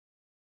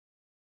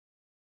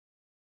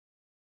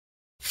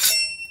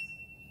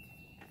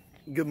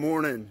Good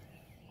morning.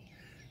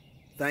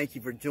 Thank you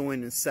for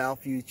joining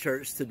Southview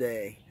Church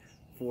today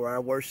for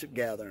our worship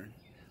gathering.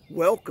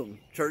 Welcome,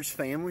 church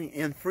family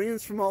and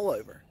friends from all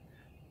over.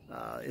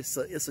 It's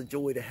a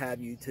joy to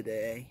have you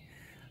today.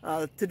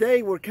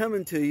 Today we're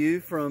coming to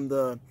you from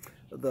the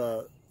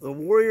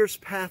Warriors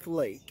Path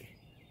Lake.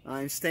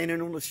 I'm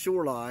standing on the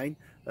shoreline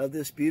of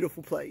this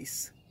beautiful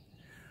place.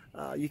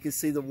 You can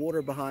see the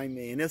water behind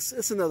me, and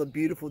it's another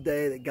beautiful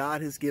day that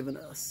God has given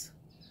us.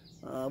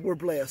 We're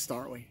blessed,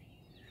 aren't we?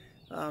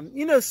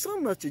 You know, so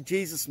much of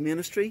Jesus'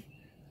 ministry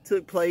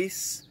took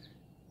place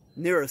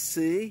near a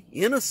sea,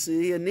 in a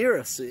sea, and near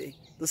a sea,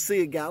 the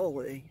Sea of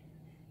Galilee.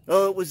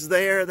 Oh, it was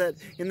there that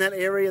in that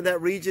area, that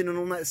region, and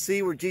on that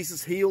sea where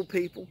Jesus healed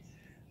people.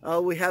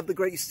 We have the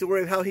great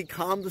story of how he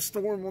calmed the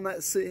storm on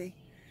that sea.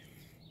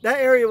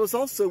 That area was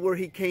also where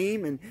he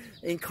came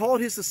and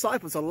called his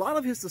disciples. A lot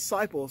of his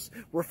disciples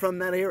were from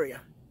that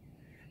area,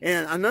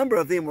 and a number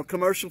of them were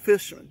commercial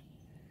fishermen.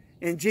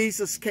 And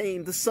Jesus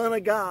came, the Son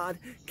of God,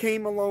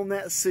 came along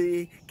that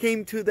sea,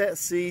 came to that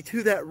sea,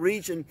 to that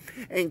region,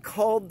 and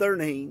called their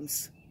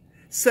names,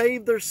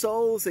 saved their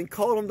souls, and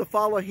called them to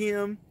follow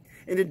him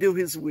and to do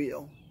his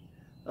will.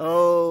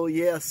 Oh,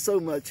 yes, so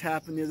much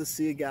happened near the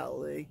Sea of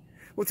Galilee.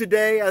 Well,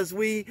 today, as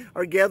we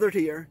are gathered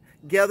here,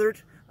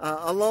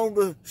 along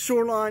the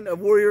shoreline of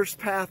Warriors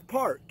Path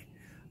Park,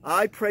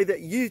 I pray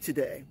that you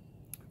today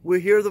will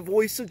hear the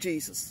voice of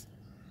Jesus,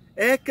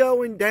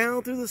 echoing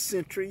down through the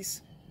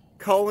centuries,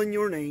 calling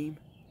your name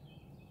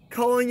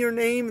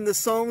in the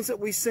songs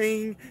that we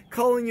sing,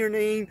 calling your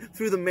name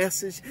through the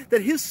message,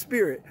 that his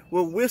Spirit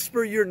will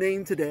whisper your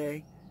name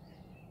today,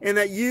 and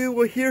that you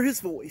will hear his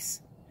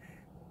voice,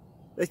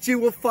 that you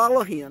will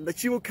follow him,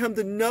 that you will come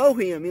to know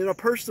him in a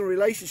personal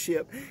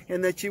relationship,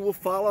 and that you will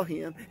follow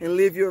him and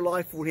live your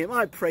life for him.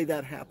 I pray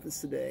that happens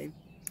today.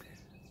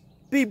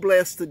 Be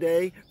blessed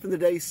today from the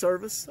day's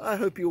service. I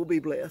hope you will be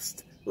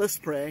blessed. Let's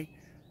pray.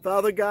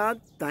 Father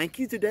God, thank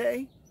you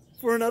today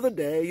for another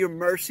day. Your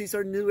mercies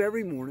are new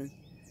every morning.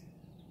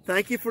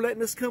 Thank you for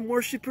letting us come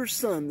worship your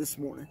Son this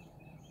morning.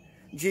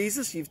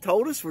 Jesus, you've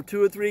told us where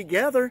two or three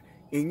gather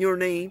in your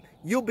name,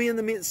 you'll be in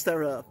the midst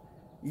thereof.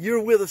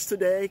 You're with us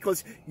today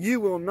because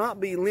you will not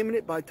be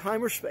limited by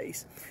time or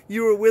space.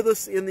 You are with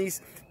us in these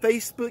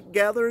Facebook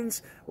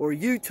gatherings or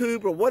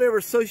YouTube or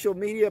whatever social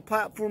media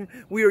platform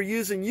we are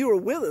using. You are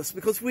with us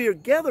because we are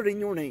gathered in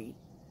your name.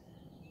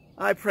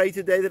 I pray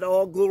today that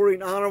all glory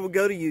and honor will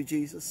go to you,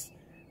 Jesus.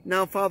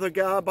 Now, Father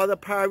God, by the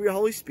power of your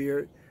Holy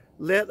Spirit,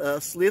 let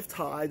us lift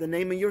high the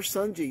name of your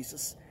Son,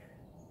 Jesus.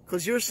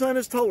 Because your Son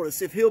has told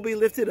us if he'll be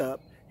lifted up,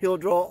 he'll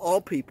draw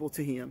all people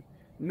to him.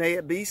 May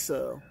it be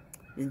so.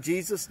 In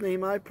Jesus'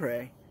 name I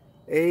pray.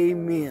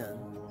 Amen.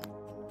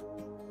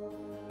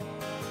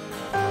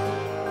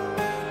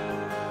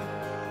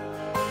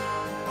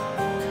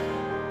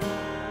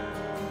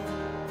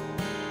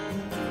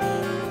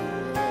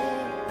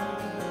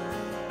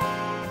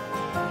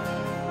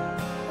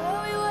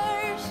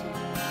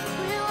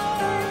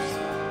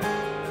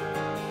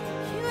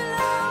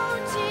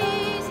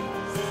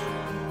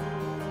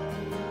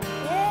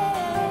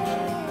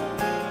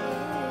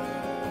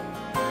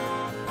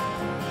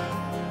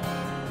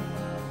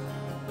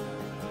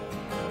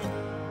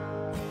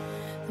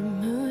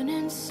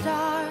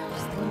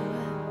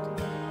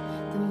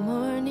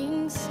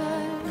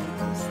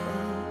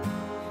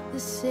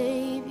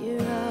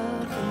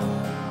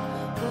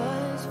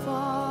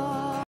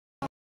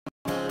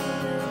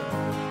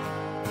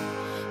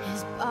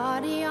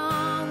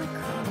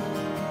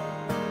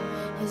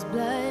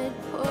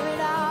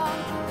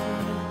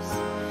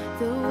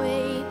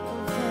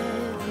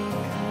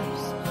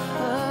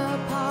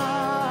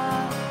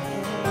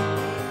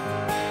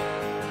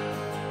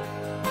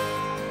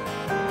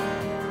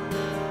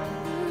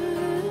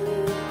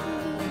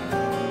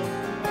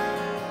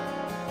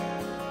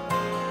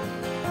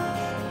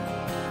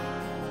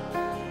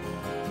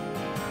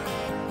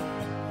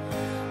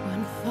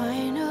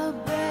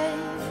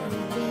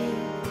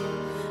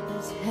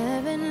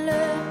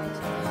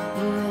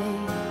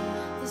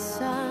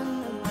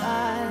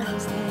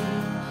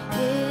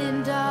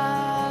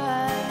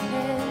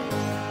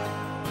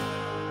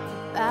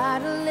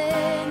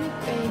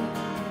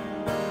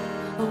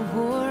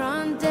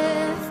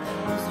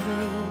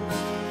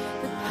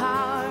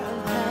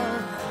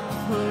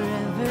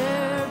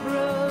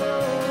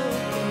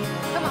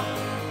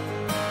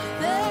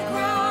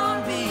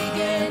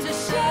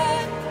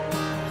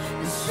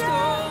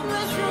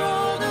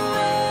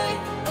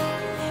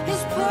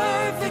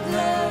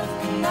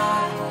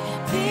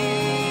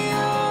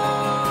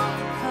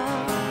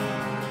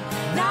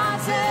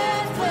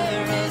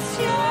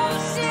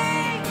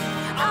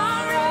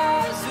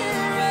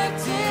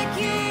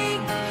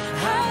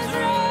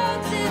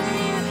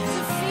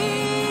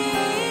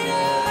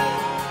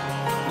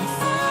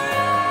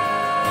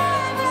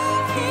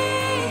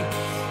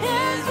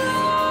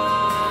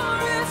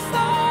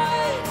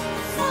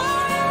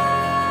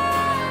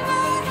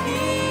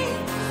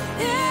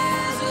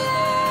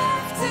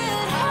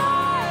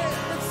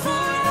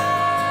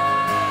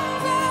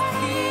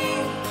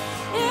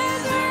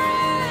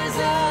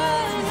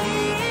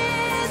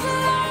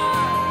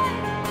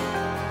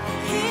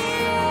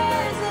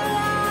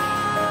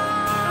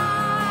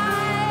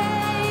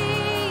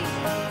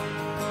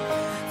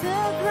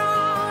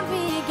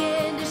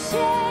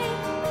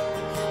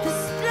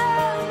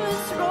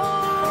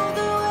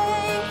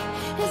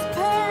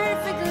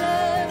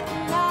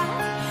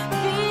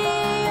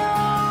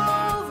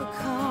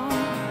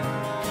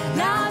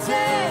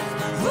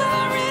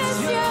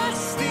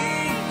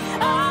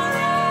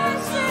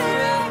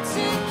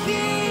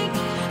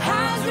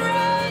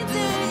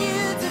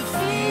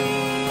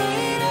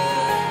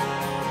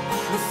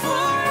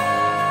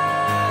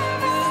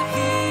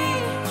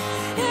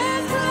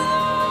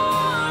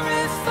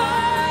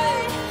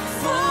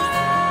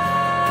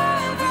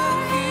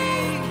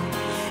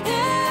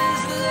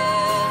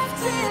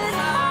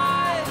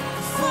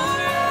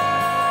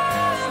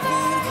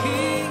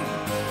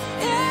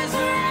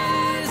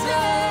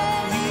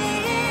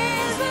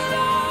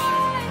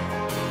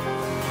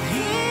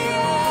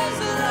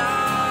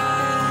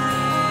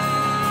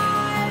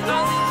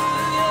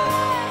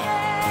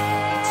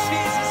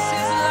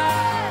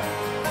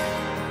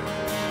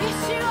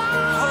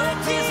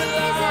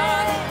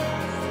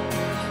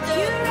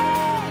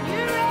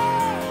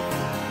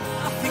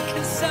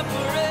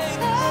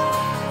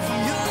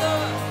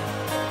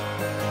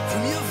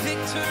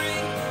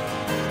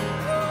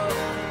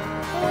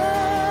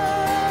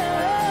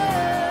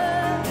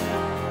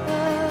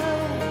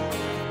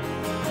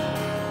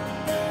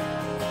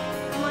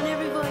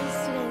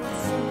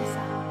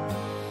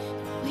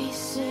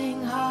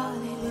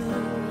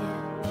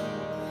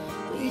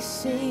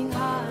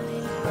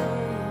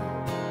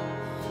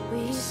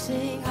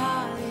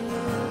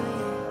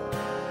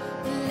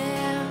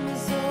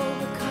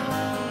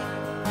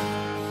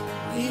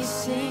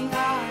 sing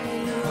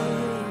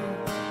hallelujah.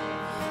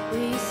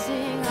 We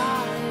sing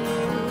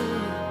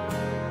hallelujah.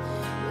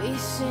 We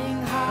sing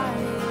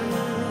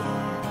hallelujah.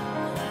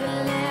 The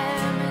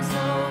Lamb is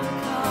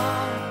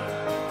overcome.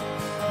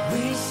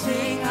 We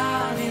sing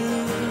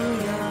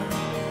hallelujah.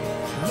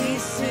 We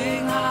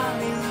sing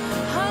hallelujah.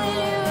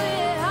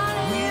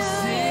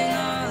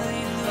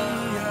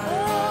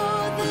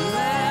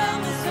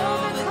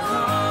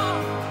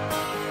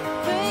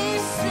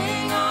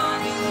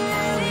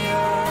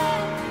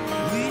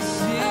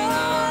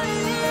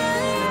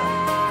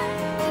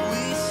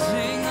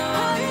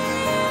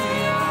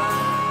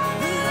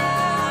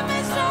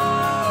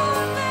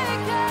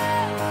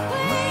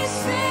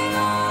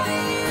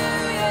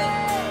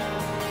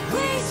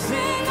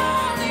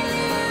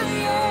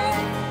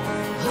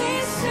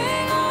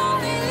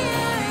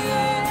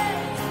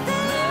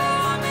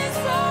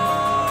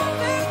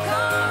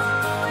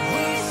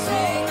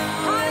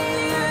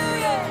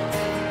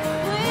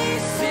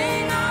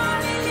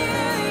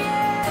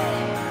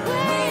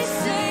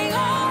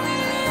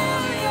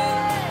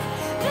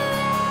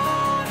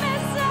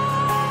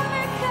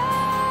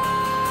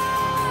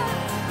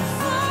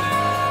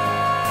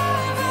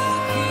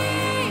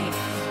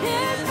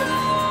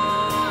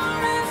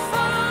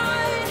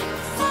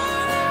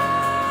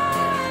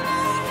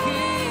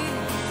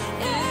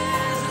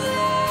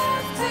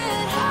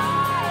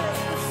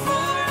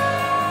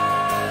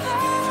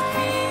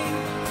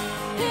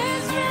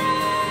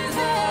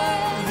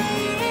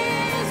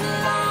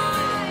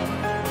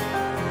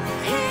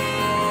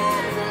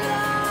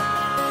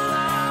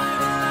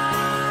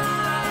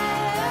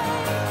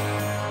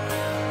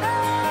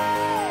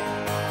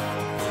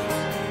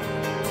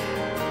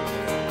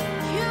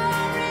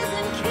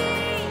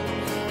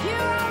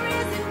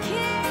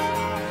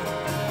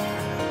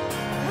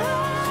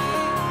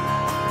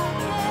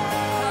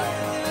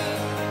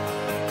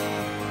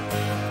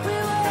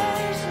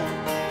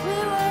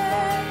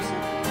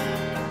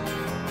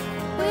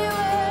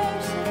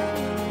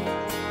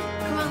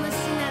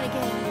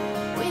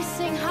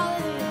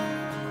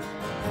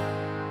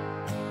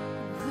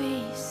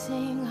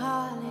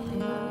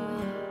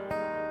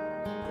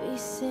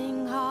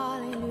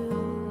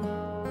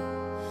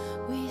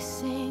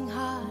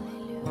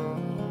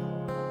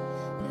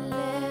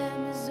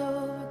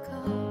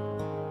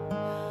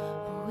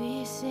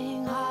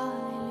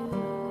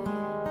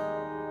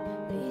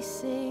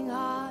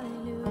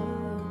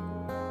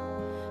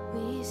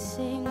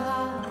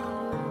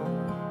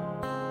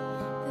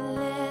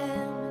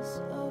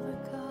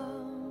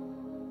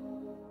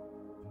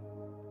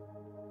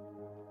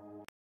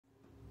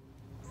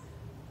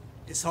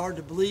 It's hard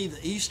to believe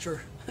that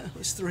Easter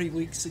was 3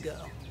 weeks ago.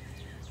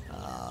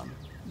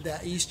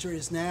 That Easter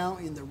is now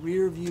in the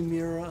rearview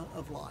mirror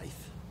of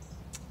life.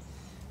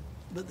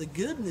 But the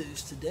good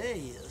news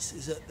today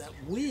is that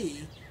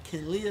we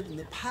can live in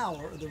the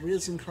power of the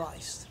risen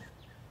Christ.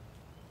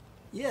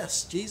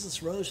 Yes,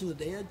 Jesus rose from the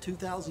dead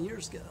 2,000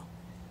 years ago.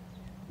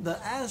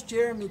 But as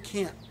Jeremy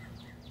Kent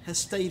has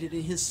stated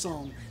in his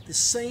song, the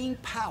same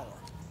power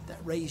that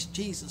raised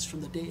Jesus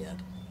from the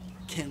dead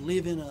can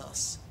live in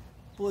us.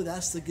 Boy,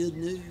 that's the good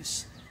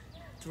news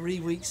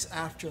 3 weeks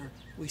after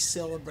we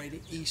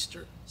celebrated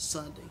Easter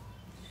Sunday.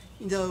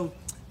 You know,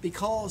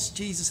 because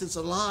Jesus is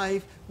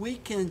alive, we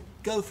can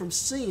go from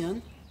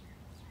sin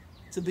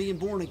to being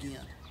born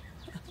again.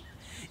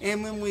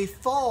 And when we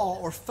fall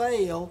or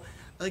fail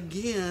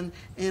again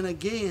and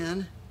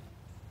again,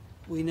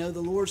 we know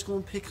the Lord's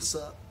going to pick us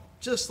up,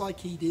 just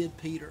like he did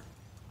Peter.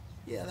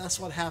 Yeah, that's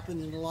what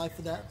happened in the life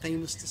of that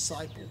famous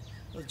disciple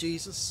of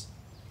Jesus.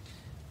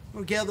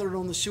 We're gathered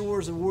on the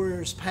shores of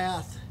Warrior's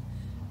Path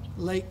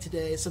Lake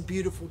today. It's a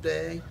beautiful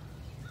day.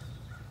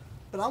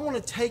 But I want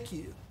to take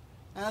you,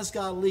 as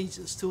God leads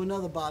us, to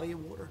another body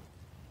of water,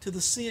 to the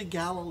Sea of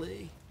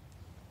Galilee.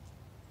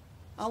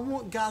 I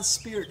want God's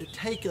Spirit to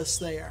take us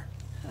there,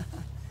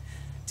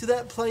 to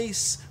that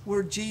place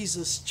where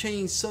Jesus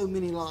changed so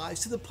many lives,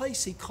 to the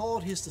place he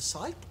called his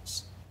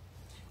disciples.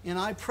 And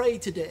I pray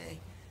today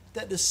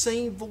that the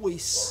same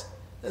voice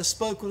that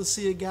spoke on the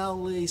Sea of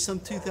Galilee some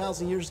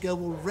 2,000 years ago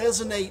will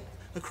resonate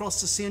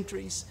across the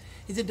centuries.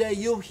 And today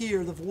you'll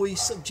hear the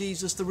voice of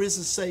Jesus, the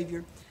risen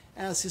Savior,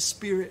 as his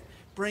Spirit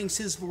brings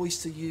his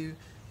voice to you,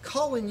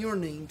 calling your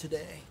name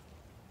today.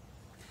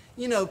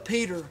 You know,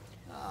 Peter,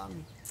 a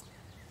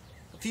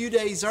few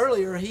days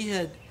earlier, he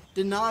had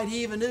denied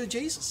he even knew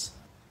Jesus.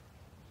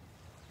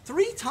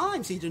 3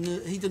 times he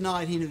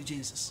denied he knew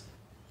Jesus.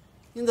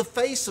 In the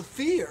face of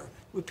fear,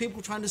 with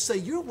people trying to say,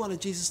 you're one of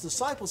Jesus'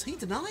 disciples, he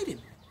denied him.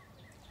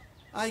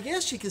 I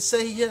guess you could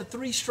say he had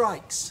 3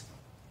 strikes.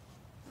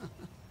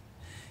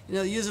 You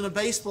know, using a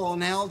baseball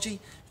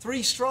analogy,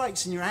 3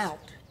 strikes and you're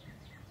out.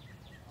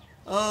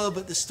 Oh,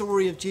 but the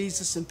story of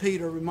Jesus and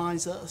Peter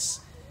reminds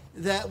us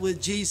that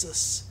with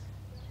Jesus,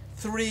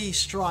 3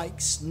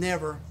 strikes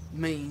never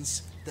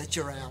means that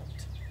you're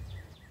out.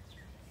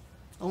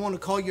 I want to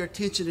call your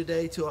attention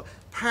today to a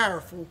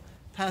powerful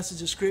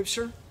passage of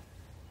Scripture.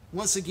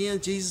 Once again,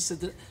 Jesus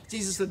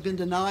had been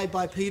denied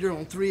by Peter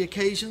on 3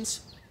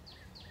 occasions.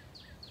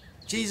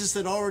 Jesus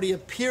had already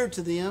appeared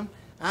to them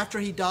after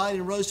he died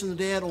and rose from the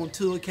dead on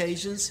 2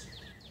 occasions.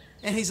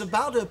 And he's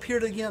about to appear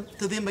to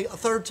them a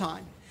third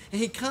time. And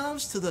he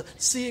comes to the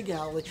Sea of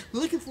Galilee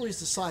looking for his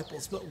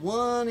disciples, but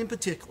one in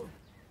particular,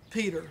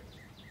 Peter,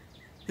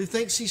 who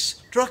thinks he's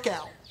struck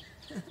out.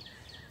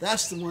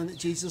 That's the one that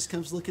Jesus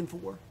comes looking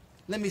for.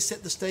 Let me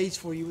set the stage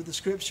for you with the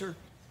scripture.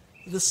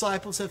 The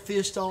disciples have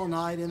fished all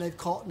night and they've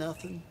caught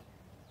nothing.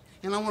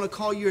 And I want to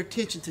call your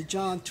attention to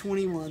John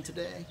 21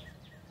 today.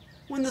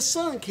 When the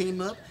sun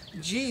came up,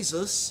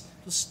 Jesus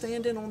was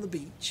standing on the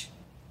beach,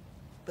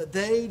 but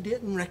they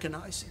didn't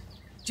recognize him.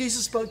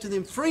 Jesus spoke to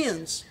them,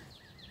 "Friends,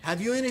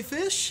 have you any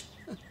fish?"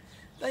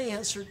 They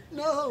answered,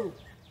 "No."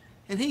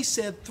 And he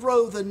said,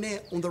 "Throw the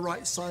net on the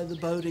right side of the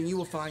boat and you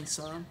will find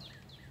some."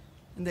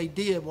 And they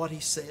did what he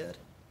said.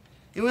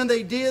 And when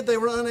they did, they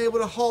were unable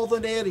to haul the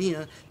net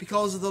in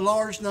because of the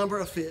large number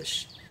of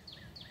fish.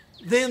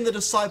 Then the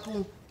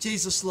disciple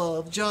Jesus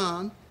loved,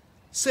 John,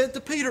 said to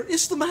Peter,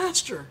 "It's the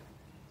master."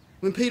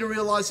 When Peter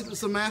realized it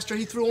was the master,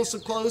 he threw on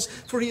some clothes,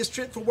 for he was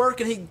stripped for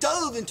work, and he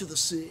dove into the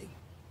sea.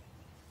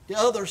 The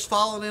others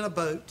followed in a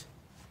boat.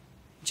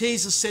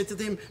 Jesus said to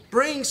them,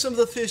 "Bring some of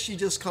the fish you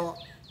just caught."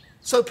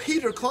 So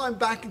Peter climbed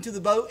back into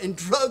the boat and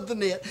dragged the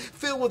net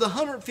filled with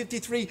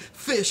 153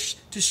 fish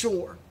to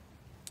shore.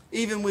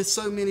 Even with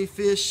so many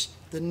fish,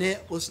 the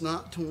net was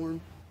not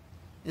torn.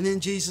 And then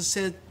Jesus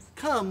said,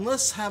 "Come,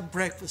 let's have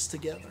breakfast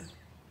together."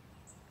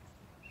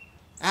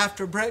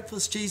 After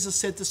breakfast, Jesus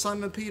said to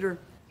Simon Peter,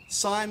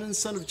 "Simon,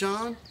 son of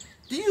John,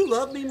 do you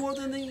love me more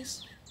than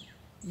these?"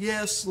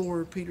 "Yes,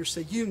 Lord," Peter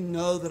said, "you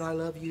know that I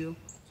love you."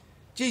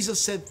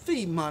 Jesus said,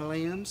 "Feed my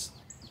lambs."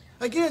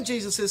 Again,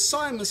 Jesus says,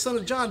 "Simon, son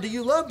of John, do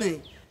you love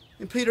me?"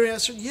 And Peter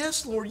answered,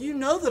 "Yes, Lord, you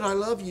know that I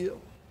love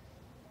you."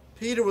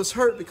 Peter was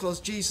hurt because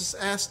Jesus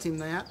asked him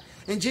that.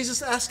 And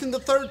Jesus asked him the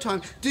third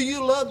time, "Do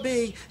you love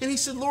me?" And he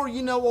said, "Lord,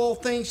 you know all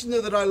things. You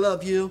know that I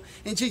love you."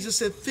 And Jesus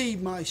said,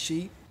 "Feed my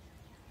sheep."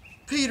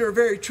 "Peter,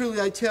 very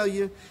truly I tell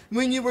you,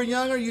 when you were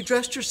younger, you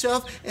dressed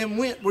yourself and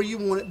went where you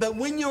wanted. But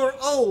when you are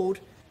old,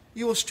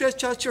 you will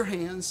stretch out your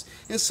hands,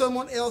 and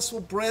someone else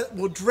will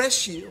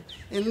dress you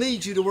and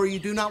lead you to where you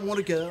do not want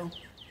to go."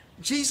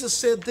 Jesus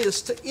said this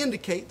to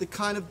indicate the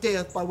kind of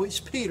death by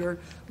which Peter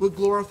would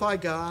glorify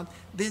God.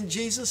 Then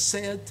Jesus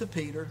said to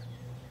Peter,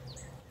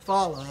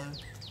 "Follow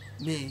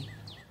me."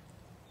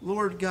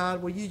 Lord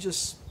God, will you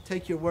just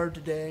take your word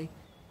today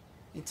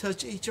and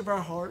touch each of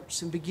our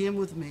hearts and begin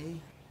with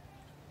me.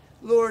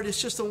 Lord,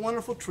 it's just a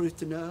wonderful truth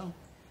to know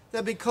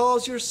that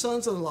because your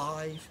son's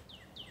alive,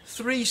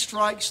 3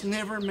 strikes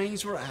never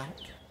means we're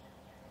out.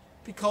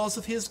 Because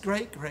of his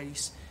great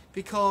grace,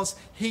 because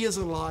he is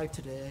alive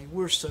today,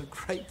 we're so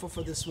grateful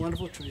for this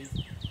wonderful truth.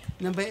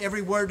 Now may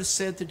every word is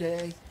said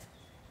today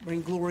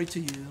bring glory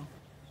to you.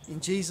 In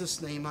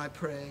Jesus' name I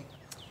pray.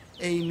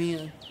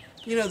 Amen.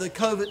 You know, the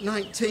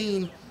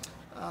COVID-19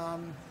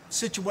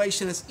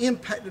 situation has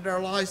impacted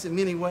our lives in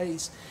many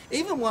ways.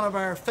 Even one of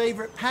our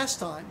favorite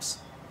pastimes,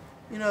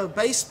 you know,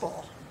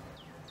 baseball.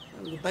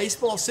 The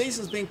baseball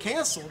season's been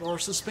canceled or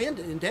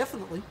suspended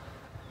indefinitely.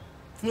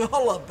 We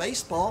all love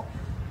baseball.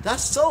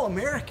 That's so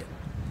American.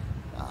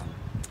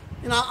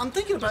 I'm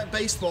thinking about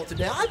baseball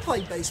today. I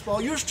played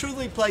baseball. Yours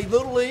truly played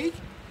Little League,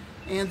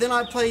 and then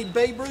I played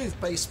Babe Ruth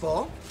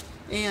baseball.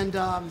 And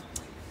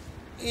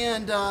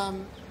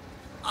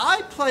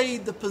I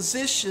played the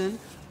position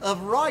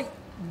of right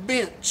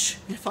bench,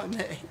 if I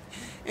may.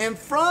 And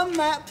from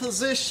that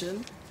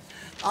position,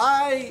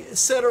 I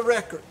set a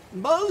record.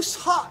 Most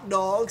hot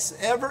dogs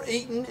ever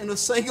eaten in a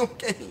single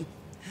game.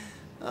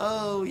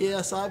 Oh,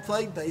 yes, I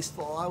played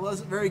baseball. I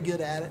wasn't very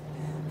good at it,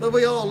 but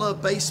we all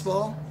love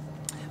baseball.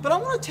 But I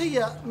want to tell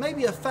you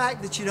maybe a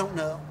fact that you don't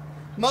know.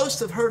 Most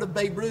have heard of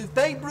Babe Ruth.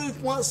 Babe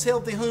Ruth once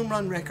held the home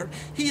run record.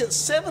 He hit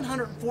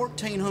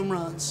 714 home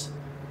runs.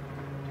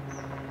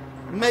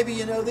 Maybe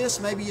you know this,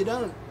 maybe you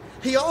don't.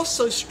 He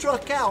also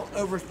struck out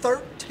over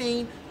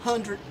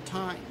 1,300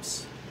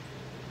 times.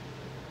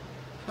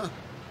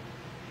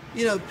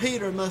 You know,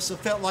 Peter must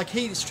have felt like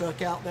he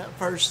struck out that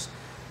first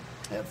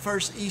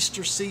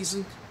Easter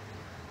season.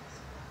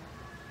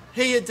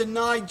 He had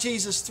denied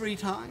Jesus 3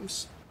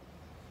 times.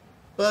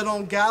 But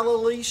on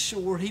Galilee's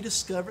shore, he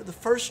discovered the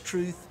first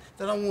truth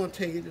that I want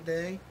to tell you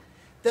today,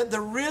 that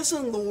the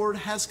risen Lord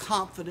has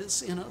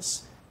confidence in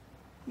us.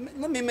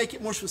 Let me make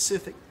it more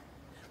specific.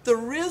 The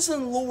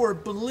risen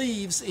Lord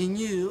believes in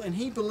you, and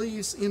he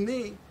believes in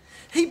me.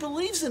 He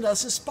believes in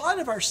us in spite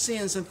of our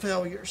sins and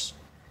failures.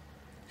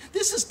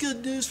 This is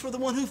good news for the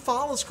one who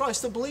follows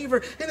Christ, the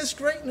believer, and it's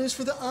great news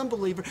for the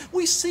unbeliever.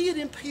 We see it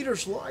in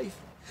Peter's life.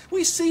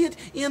 We see it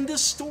in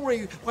this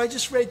story I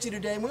just read you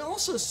today, and we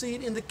also see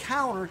it in the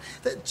encounter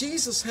that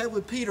Jesus had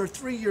with Peter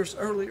 3 years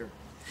earlier.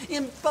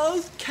 In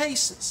both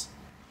cases,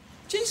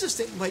 Jesus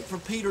didn't wait for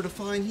Peter to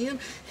find him.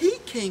 He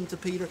came to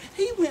Peter.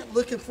 He went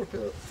looking for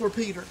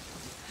Peter.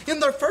 In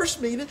their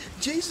first meeting,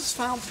 Jesus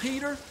found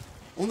Peter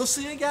on the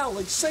Sea of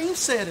Galilee, same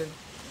setting.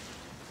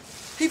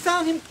 He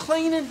found him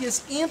cleaning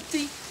his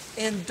empty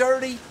and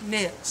dirty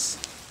nets.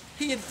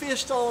 He had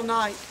fished all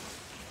night.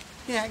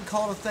 He hadn't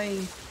caught a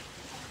thing.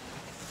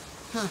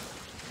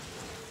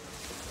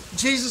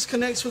 Jesus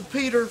connects with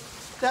Peter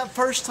that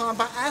first time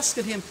by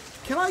asking him,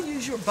 can I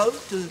use your boat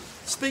to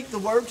speak the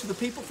word to the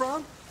people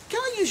from? Can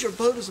I use your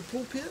boat as a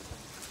pulpit?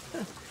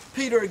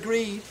 Peter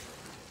agreed.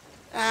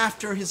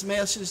 After his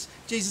message,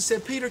 Jesus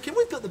said, Peter, can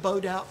we put the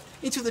boat out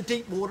into the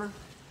deep water?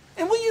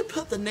 And will you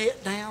put the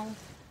net down?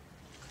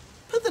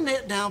 Put the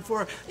net down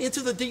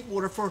into the deep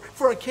water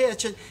for a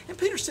catch. And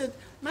Peter said,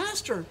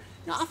 Master,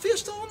 I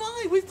fished all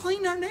night. We've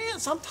cleaned our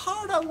nets. I'm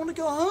tired. I want to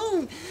go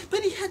home. But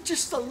he had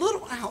just a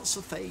little ounce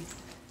of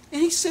faith.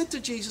 And he said to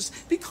Jesus,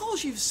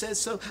 because you've said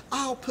so,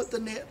 I'll put the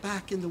net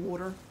back in the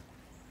water.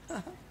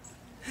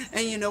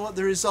 And you know what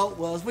the result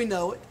was? We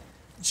know it.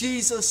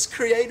 Jesus,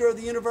 creator of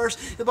the universe,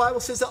 the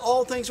Bible says that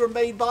all things were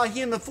made by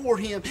him and for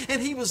him.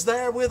 And he was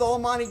there with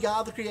Almighty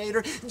God, the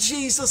creator.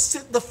 Jesus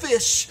sent the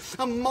fish,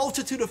 a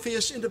multitude of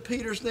fish, into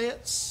Peter's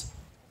nets.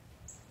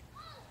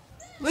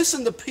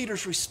 Listen to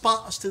Peter's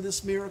response to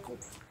this miracle.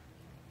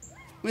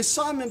 When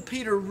Simon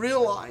Peter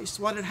realized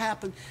what had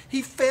happened,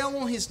 he fell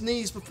on his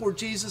knees before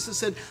Jesus and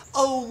said,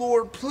 Oh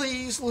Lord,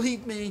 please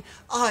leave me.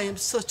 I am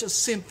such a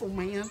sinful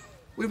man.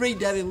 We read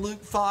that in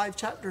Luke 5,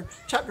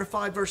 chapter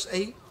 5, verse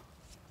 8.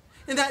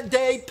 And that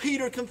day,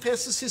 Peter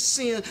confesses his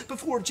sin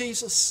before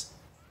Jesus.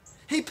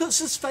 He puts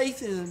his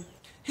faith in him.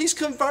 He's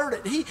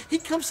converted. He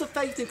comes to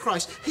faith in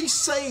Christ. He's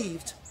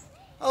saved.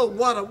 Oh,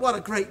 what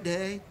a great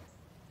day.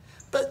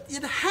 But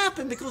it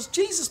happened because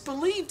Jesus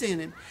believed in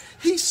him.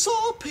 He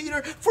saw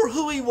Peter for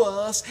who he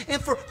was and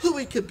for who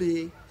he could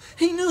be.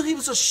 He knew he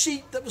was a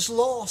sheep that was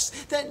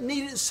lost, that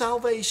needed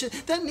salvation,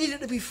 that needed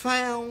to be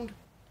found.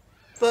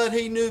 But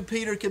he knew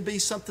Peter could be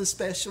something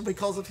special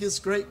because of his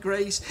great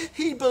grace.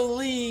 He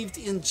believed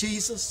in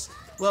Jesus.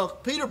 Well,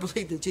 Peter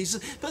believed in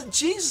Jesus, but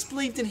Jesus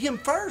believed in him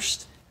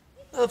first,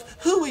 of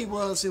who he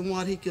was and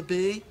what he could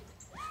be.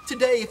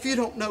 Today, if you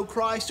don't know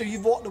Christ or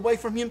you've walked away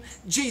from him,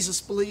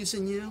 Jesus believes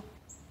in you.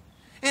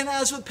 And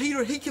as with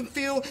Peter, he can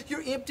fill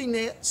your empty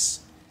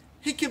nets.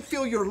 He can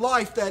fill your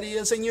life, that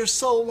is, and your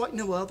soul like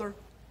no other.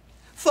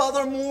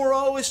 Furthermore,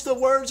 oh, it's the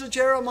words of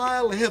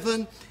Jeremiah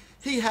 11.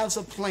 He has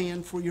a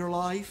plan for your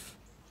life.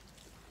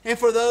 And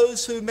for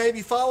those who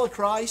maybe follow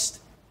Christ,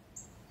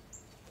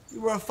 you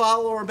were a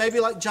follower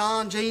maybe like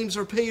John, James,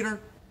 or Peter,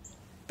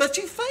 but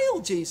you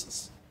failed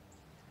Jesus.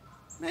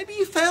 Maybe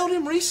you failed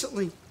him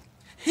recently.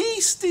 He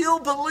still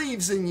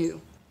believes in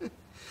you.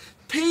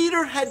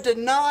 Peter had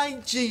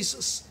denied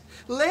Jesus,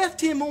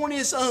 left him on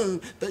his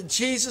own, but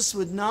Jesus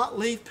would not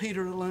leave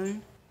Peter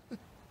alone.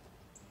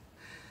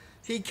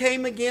 He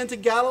came again to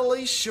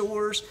Galilee's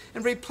shores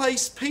and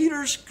replaced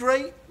Peter's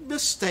great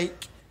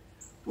mistake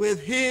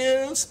with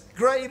his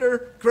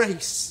greater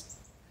grace.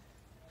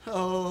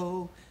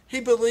 Oh, he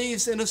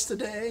believes in us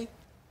today.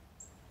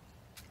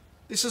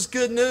 This is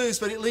good news,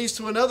 but it leads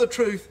to another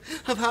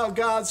truth of how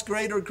God's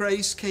greater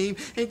grace came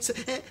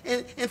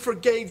and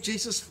forgave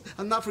Jesus,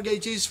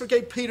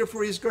 forgave Peter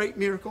for his great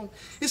miracle.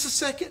 It's the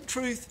second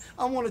truth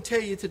I want to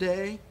tell you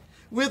today.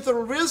 With the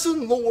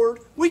risen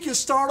Lord, we can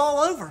start all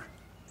over.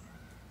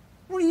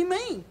 What do you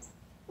mean?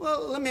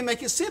 Well, let me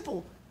make it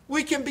simple.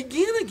 We can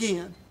begin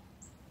again.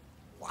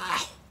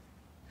 Wow.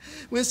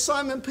 When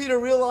Simon Peter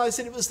realized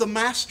that it was the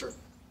master,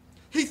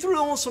 he threw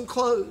on some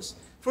clothes,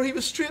 for he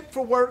was stripped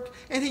for work,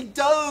 and he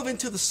dove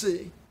into the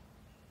sea.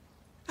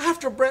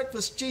 After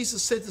breakfast,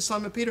 Jesus said to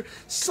Simon Peter,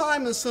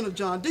 Simon, son of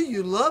John, do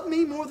you love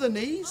me more than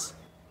these?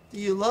 Do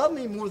you love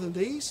me more than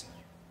these?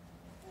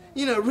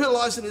 You know,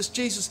 realizing it's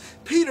Jesus,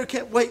 Peter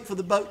can't wait for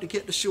the boat to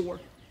get to shore.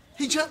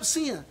 He jumps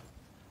in.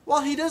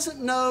 While he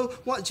doesn't know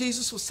what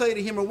Jesus will say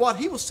to him or what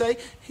he will say,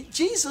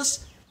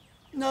 Jesus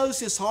knows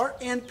his heart,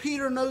 and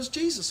Peter knows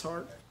Jesus'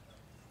 heart.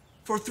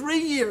 For 3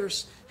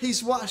 years,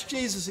 he's watched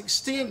Jesus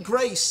extend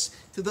grace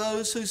to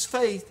those whose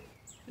faith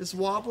is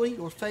wobbly,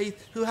 or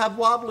who have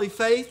wobbly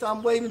faith.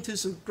 I'm waving to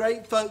some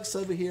great folks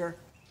over here.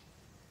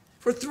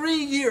 For 3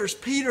 years,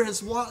 Peter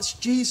has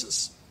watched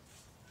Jesus.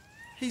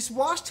 He's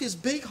watched his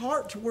big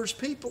heart towards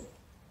people.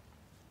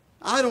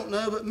 I don't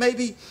know, but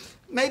maybe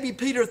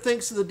Peter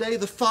thinks of the day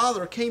the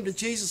Father came to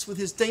Jesus with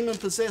his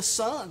demon-possessed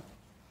son.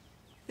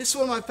 It's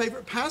one of my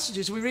favorite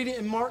passages. We read it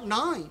in Mark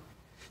 9.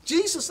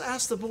 Jesus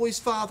asked the boy's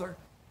father,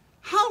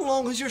 how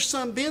long has your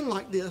son been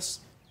like this?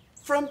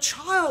 From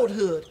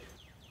childhood,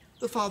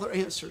 the father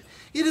answered.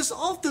 It has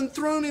often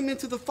thrown him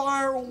into the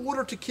fire or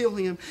water to kill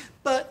him.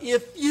 But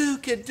if you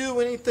can do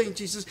anything,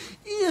 Jesus,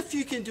 if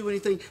you can do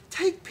anything,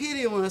 take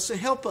pity on us and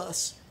help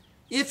us.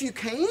 If you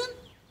can,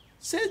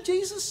 said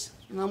Jesus.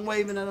 And I'm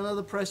waving at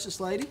another precious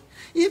lady.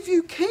 If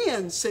you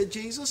can, said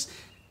Jesus.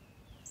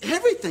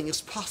 Everything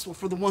is possible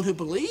for the one who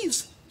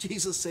believes,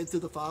 Jesus said to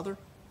the father.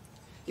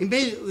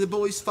 Immediately the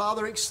boy's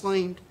father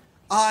exclaimed,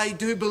 I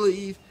do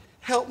believe.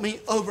 Help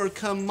me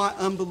overcome my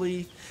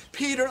unbelief.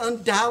 Peter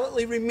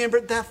undoubtedly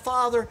remembered that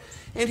father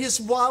and his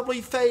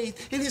wobbly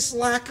faith and his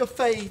lack of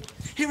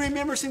faith. He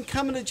remembers him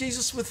coming to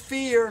Jesus with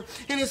fear,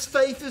 and his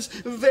faith is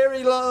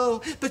very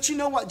low. But you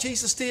know what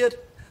Jesus did?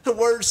 The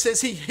word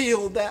says he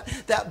healed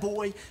that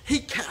boy. He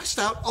cast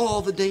out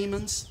all the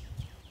demons.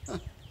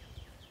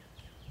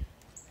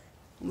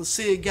 on the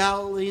Sea of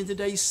Galilee in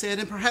today's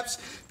setting. Perhaps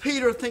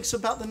Peter thinks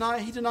about the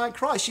night he denied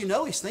Christ. You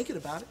know he's thinking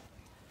about it.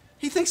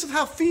 He thinks of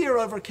how fear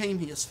overcame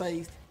his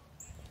faith.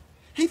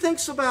 He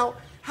thinks about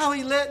how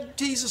he let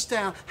Jesus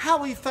down,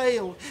 how he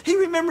failed. He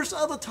remembers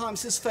other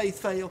times his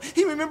faith failed.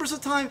 He remembers the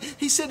time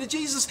he said to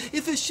Jesus,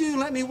 if it's you,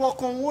 let me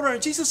walk on water.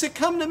 And Jesus said,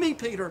 come to me,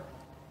 Peter.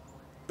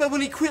 But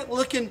when he quit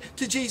looking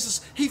to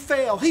Jesus, he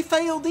failed. He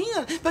failed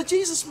then. But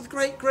Jesus, with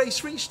great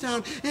grace, reached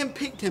down and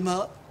picked him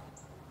up.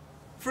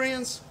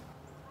 Friends,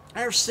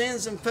 our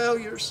sins and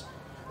failures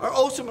are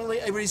ultimately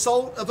a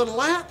result of a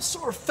lapse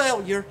or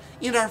failure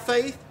in our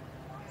faith.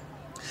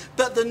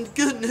 But the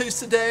good news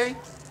today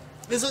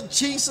is that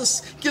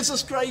Jesus gives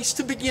us grace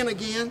to begin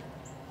again.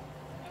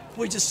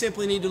 We just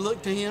simply need to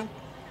look to him.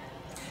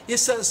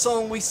 It's that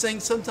song we sing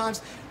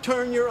sometimes,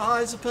 turn your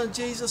eyes upon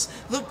Jesus,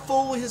 look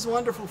full in his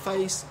wonderful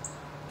face,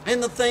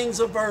 and the things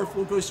of earth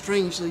will grow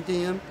strangely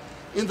dim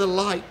in the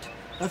light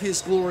of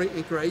his glory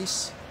and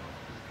grace.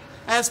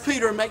 As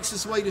Peter makes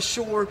his way to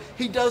shore,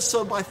 he does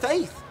so by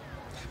faith,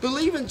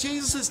 believing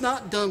Jesus is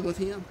not done with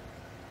him.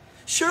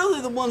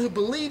 Surely the one who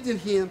believed in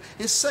him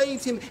and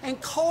saved him and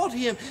called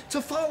him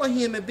to follow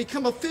him and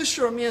become a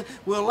fisher of men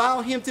will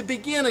allow him to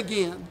begin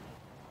again.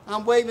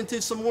 I'm waving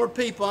to some more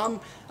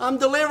people. I'm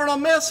delivering a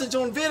message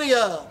on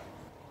video.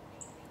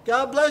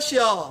 God bless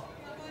y'all.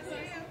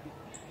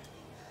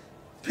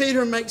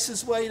 Peter makes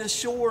his way to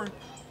shore.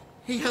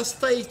 He has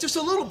faith just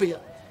a little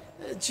bit.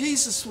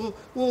 Jesus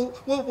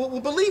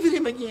will believe in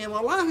him again,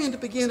 will allow him to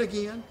begin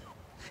again.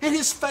 And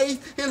his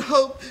faith and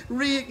hope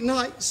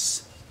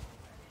reignites.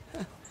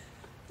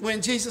 When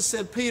Jesus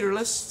said, Peter,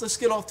 let's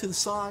get off to the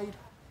side.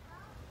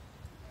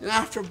 And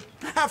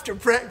after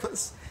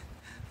breakfast,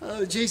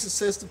 Jesus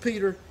says to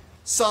Peter,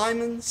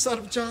 Simon, son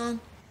of John,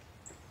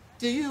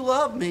 do you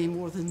love me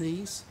more than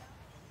these?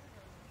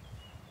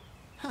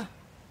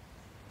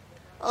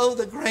 Oh,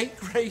 the great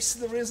grace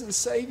of the risen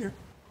Savior,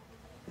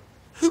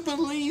 who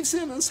believes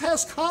in us,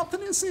 has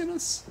confidence in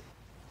us,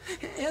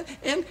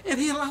 and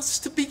he allows us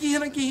to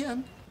begin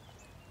again.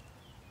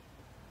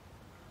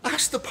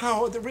 That's the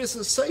power of the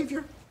risen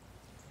Savior.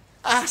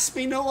 Ask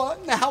me now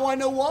I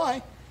know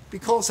why,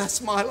 because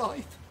that's my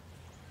life.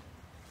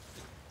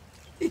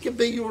 It can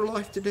be your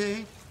life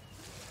today.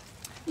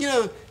 You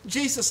know,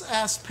 Jesus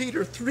asked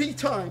Peter 3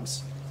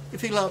 times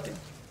if he loved him.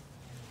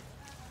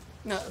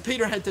 Now,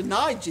 Peter had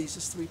denied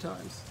Jesus 3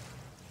 times.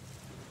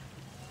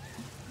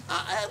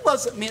 It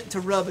wasn't meant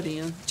to rub it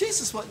in.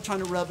 Jesus wasn't trying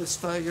to rub his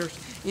failures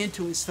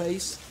into his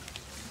face.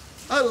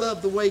 I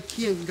love the way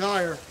Ken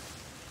Geyer,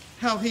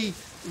 how he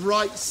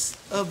writes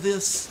of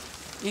this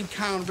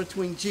encounter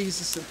between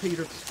Jesus and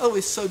Peter. Oh,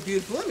 it's so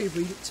beautiful. Let me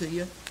read it to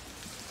you.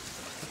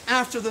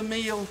 After the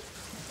meal,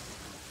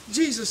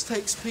 Jesus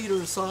takes Peter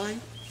aside.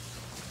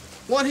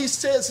 What he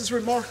says is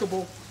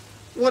remarkable.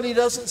 What he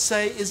doesn't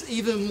say is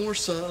even more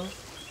so.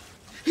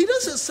 He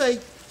doesn't say,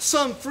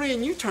 some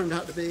friend you turned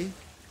out to be.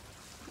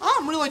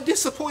 I'm really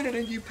disappointed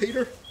in you,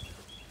 Peter.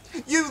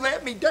 You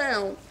let me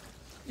down.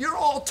 You're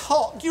all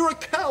talk. You're a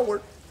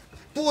coward.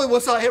 Boy,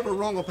 was I ever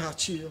wrong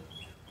about you.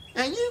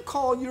 And you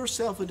call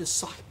yourself a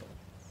disciple.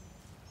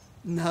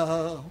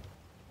 No.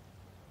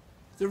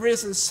 The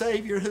risen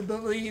Savior who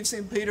believes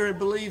in Peter and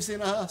believes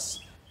in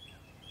us,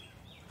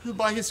 who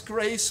by his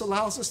grace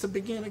allows us to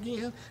begin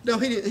again. No,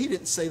 he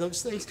didn't say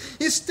those things.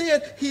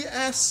 Instead, he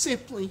asked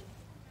simply,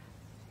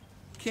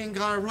 Ken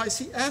Geyer writes,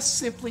 he asked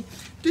simply,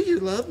 do you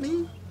love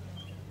me?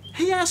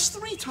 He asked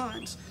 3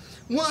 times,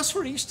 once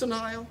for each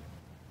denial.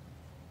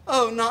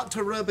 Oh, not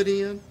to rub it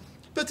in,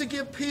 but to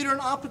give Peter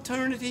an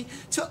opportunity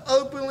to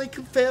openly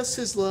confess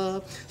his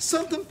love,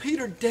 something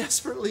Peter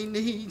desperately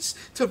needs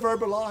to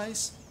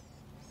verbalize.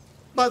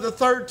 By the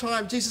 3rd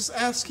time Jesus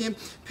asked him,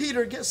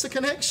 Peter gets the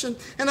connection,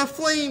 and a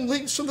flame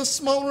leaps from the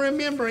smoldering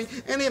memory,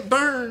 and it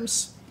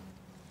burns.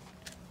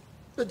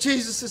 But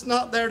Jesus is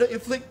not there to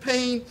inflict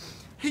pain.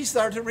 He's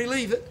there to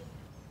relieve it.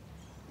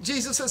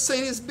 Jesus has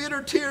seen his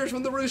bitter tears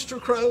when the rooster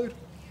crowed.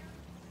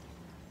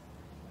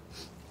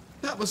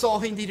 That was all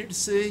he needed to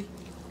see.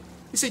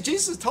 You see,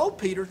 Jesus told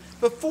Peter,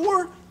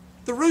 before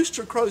the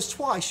rooster crows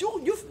twice,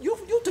 you'll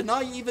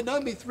deny you even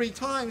know me 3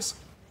 times.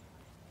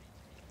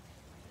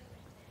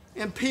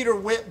 And Peter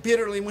wept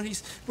bitterly when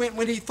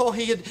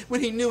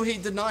he knew he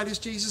denied his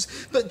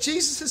Jesus. But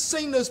Jesus has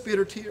seen those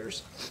bitter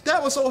tears.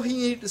 That was all he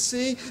needed to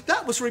see.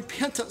 That was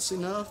repentance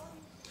enough.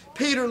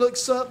 Peter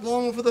looks up,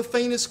 longing for the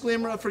faintest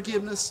glimmer of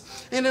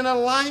forgiveness. And in a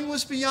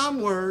language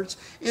beyond words,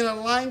 in a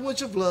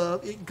language of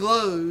love, it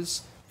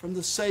glows from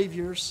the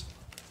Savior's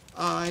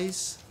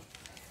eyes.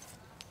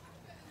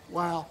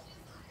 Wow.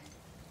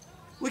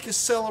 We could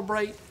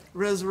celebrate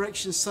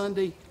Resurrection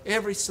Sunday,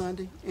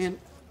 and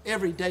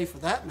every day for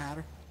that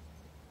matter.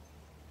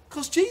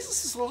 Because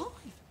Jesus is alive.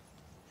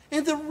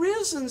 And the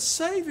risen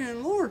Savior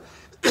and Lord,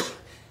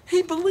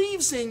 he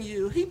believes in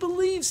you. He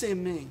believes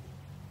in me.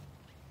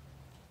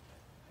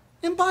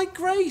 And by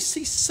grace,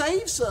 he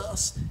saves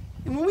us.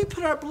 And when we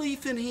put our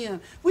belief in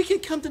him, we can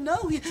come to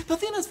know him.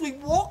 But then as we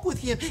walk with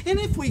him, and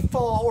if we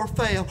fall or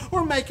fail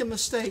or make a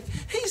mistake,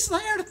 he's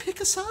there to pick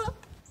us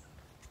up.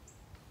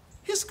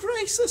 His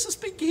grace lets us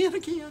begin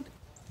again.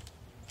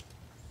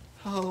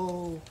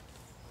 Oh,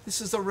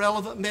 this is a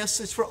relevant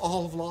message for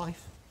all of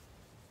life.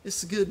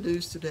 It's the good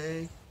news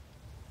today.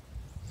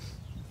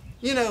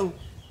 You know,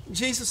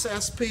 Jesus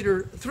asked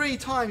Peter 3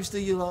 times, do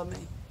you love me?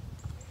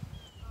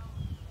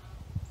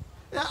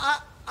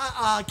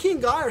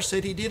 King Geyer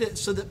said he did it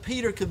so that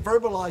Peter could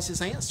verbalize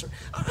his answer.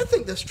 I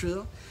think that's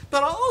true.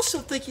 But I also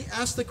think he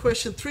asked the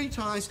question 3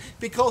 times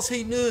because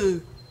he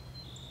knew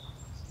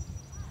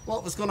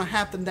what was going to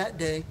happen that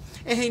day.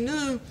 And he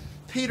knew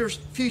Peter's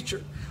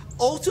future.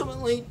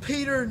 Ultimately,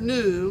 Peter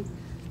knew,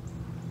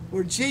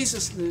 or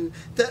Jesus knew,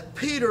 that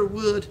Peter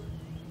would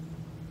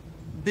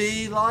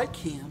be like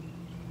him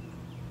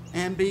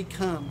and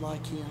become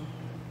like him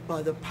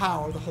by the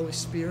power of the Holy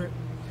Spirit.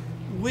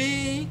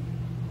 We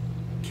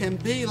can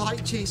be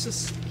like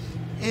Jesus,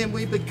 and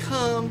we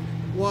become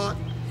what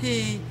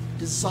he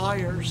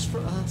desires for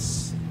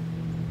us.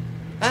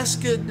 That's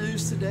good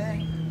news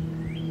today.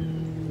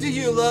 Do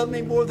you love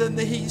me more than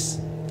these?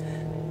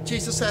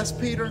 Jesus asked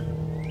Peter.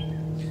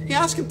 He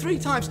asked him 3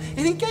 times, and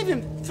he gave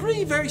him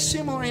 3 very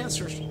similar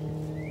answers.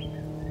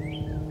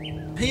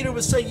 Peter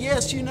would say,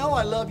 yes, you know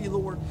I love you,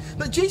 Lord.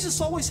 But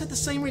Jesus always had the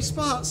same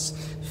response.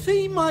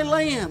 Feed my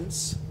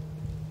lambs.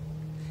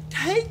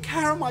 Take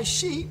care of my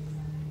sheep.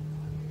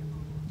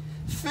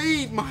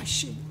 Feed my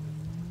sheep.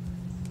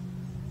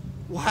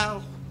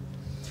 Wow.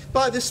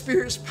 By the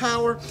Spirit's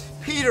power,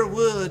 Peter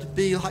would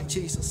be like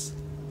Jesus.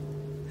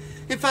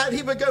 In fact,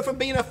 he would go from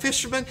being a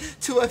fisherman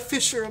to a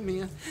fisher of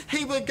men.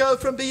 He would go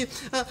from being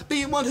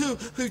one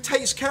who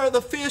takes care of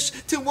the fish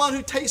to one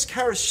who takes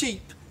care of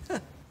sheep.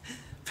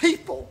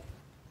 People.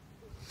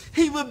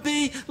 He would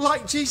be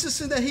like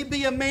Jesus in that he'd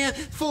be a man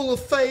full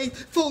of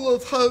faith, full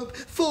of hope,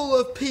 full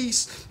of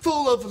peace,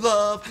 full of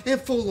love,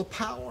 and full of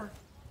power.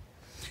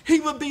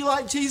 He would be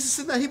like Jesus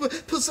in that he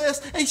would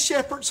possess a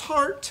shepherd's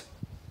heart.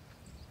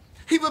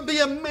 He would be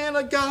a man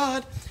of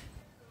God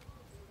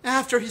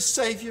after his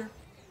Savior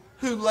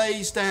who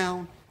lays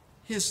down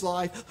his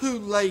life, who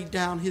laid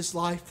down his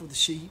life for the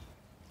sheep.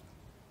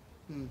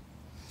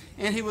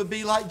 And he would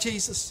be like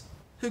Jesus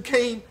who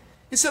came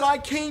and said, I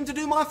came to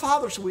do my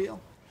Father's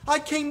will. I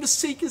came to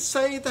seek and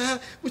save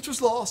that which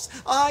was lost.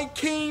 I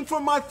came for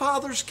my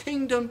Father's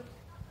kingdom.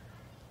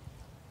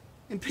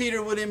 And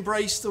Peter would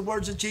embrace the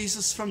words of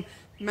Jesus from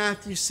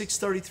Matthew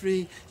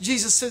 6:33.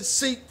 Jesus said,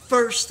 seek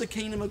first the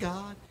kingdom of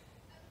God.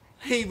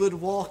 He would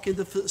walk in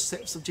the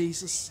footsteps of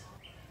Jesus.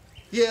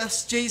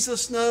 Yes,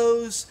 Jesus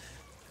knows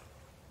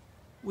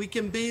we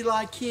can be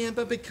like him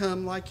but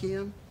become like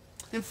him.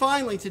 And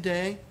finally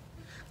today,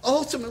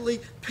 ultimately,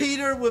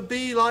 Peter would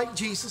be like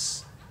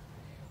Jesus.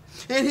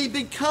 And he'd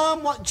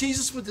become what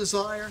Jesus would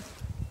desire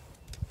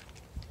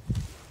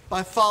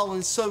by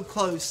following so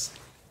close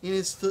in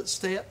his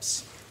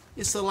footsteps.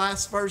 It's the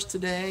last verse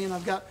today, and I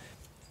want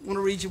to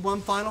read you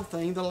one final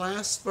thing. The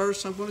last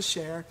verse I'm going to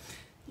share.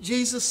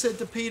 Jesus said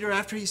to Peter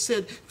after he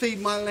said, feed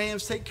my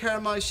lambs, take care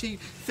of my sheep,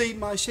 feed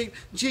my sheep.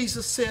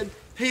 Jesus said,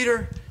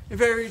 Peter,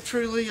 very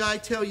truly I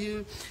tell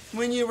you,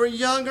 when you were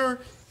younger,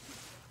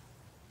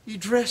 you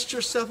dressed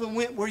yourself and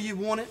went where you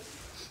wanted.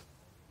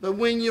 But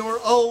when you are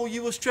old,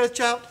 you will stretch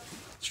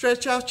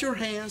out your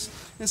hands,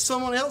 and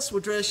someone else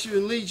will dress you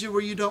and lead you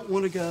where you don't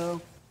want to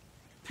go.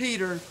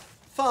 Peter,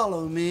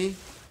 follow me.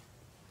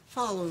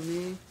 Follow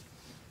me.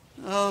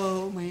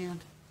 Oh,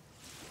 man.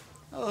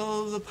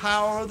 Oh, the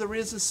power of the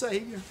risen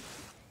Savior.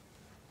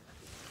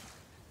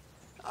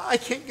 I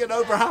can't get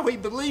over how he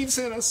believes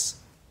in us.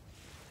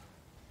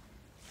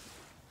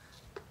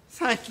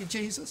 Thank you,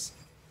 Jesus.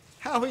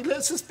 How he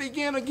lets us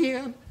begin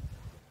again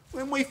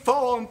when we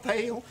fall and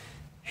fail.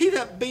 He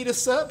doesn't beat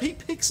us up, he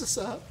picks us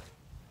up.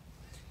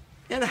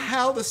 And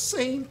how the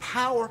same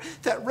power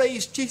that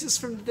raised Jesus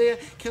from the dead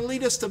can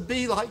lead us to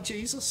be like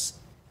Jesus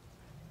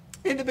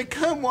and to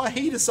become what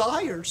he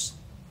desires.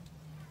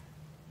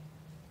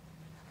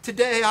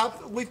 Today,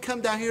 we've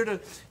come down here to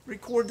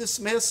record this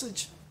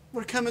message.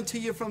 We're coming to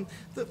you from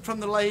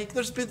the lake.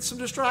 There's been some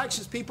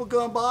distractions. People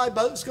going by,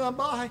 boats going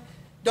by,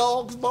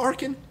 dogs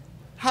barking.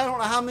 I don't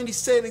know how many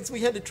settings we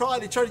had to try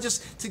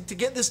to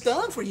get this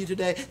done for you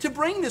today, to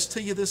bring this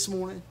to you this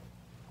morning.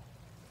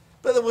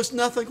 But there was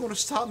nothing going to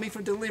stop me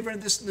from delivering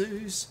this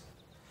news.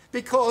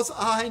 Because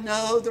I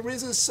know the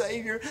risen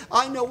Savior.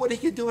 I know what he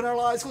can do in our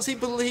lives because he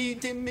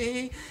believed in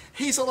me.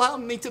 He's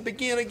allowed me to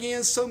begin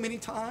again so many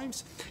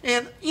times.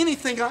 And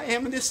anything I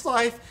am in this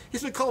life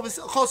is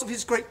because of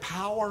his great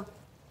power.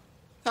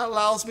 That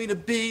allows me to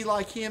be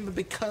like him and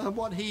become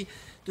what he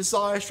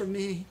desires for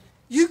me.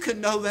 You can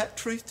know that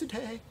truth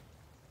today.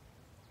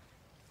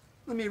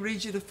 Let me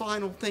read you the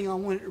final thing I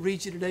wanted to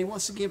read you today,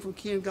 once again from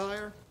King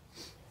Geyer.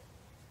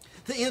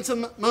 The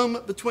intimate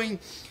moment between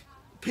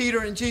Peter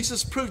and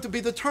Jesus proved to be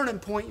the turning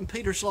point in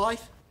Peter's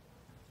life.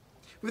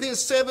 Within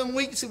 7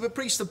 weeks, he would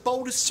preach the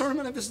boldest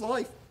sermon of his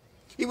life.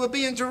 He would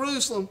be in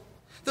Jerusalem,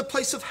 the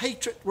place of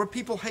hatred where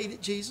people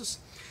hated Jesus.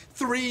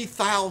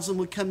 3,000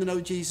 would come to know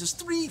Jesus.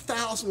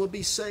 3,000 would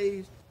be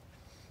saved.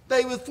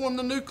 They would form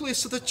the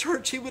nucleus of the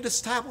church he would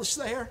establish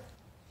there.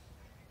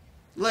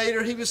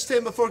 Later, he would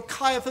stand before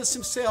Caiaphas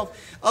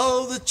himself,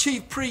 the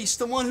chief priest,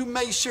 the one who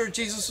made sure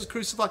Jesus was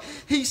crucified.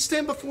 He'd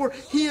stand before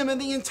him and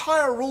the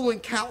entire ruling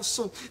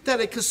council that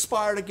had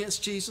conspired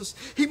against Jesus.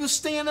 He would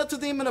stand up to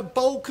them in a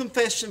bold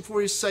confession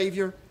for his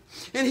Savior.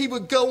 And he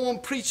would go on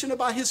preaching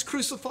about his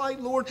crucified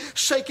Lord,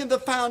 shaking the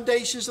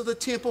foundations of the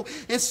temple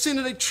and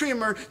sending a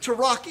tremor to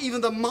rock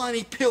even the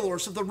mighty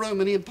pillars of the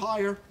Roman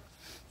Empire.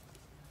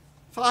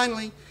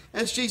 Finally,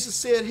 as Jesus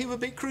said, he would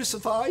be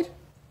crucified.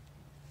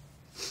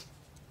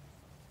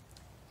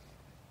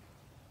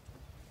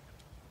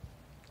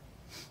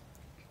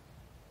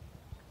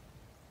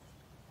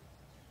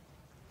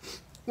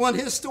 One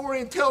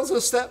historian tells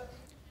us that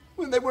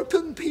when they were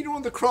putting Peter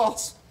on the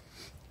cross,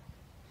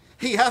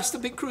 he asked to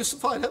be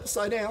crucified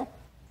upside down,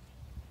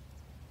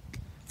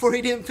 for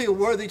he didn't feel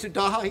worthy to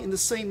die in the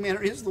same manner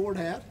his Lord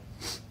had.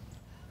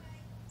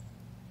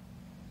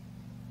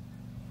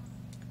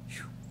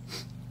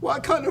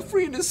 What kind of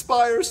friend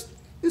inspires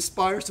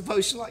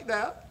devotion like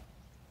that?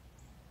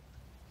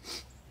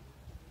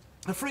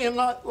 A friend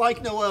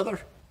like no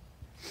other.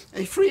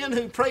 A friend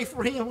who prayed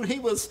for him when he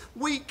was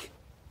weak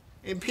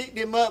and picked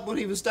him up when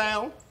he was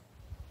down.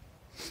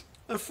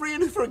 A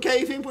friend who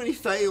forgave him when he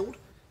failed.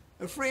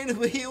 A friend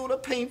who healed a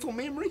painful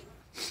memory.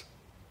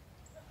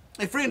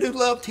 A friend who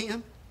loved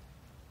him.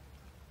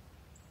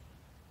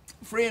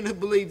 A friend who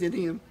believed in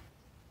him.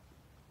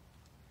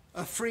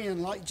 A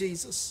friend like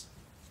Jesus.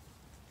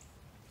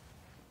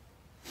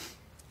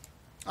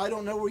 I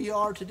don't know where you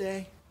are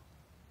today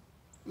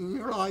in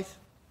your life.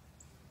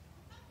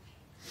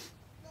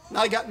 And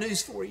I got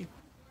news for you.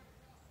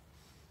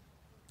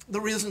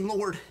 The risen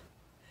Lord,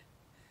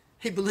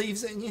 he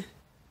believes in you.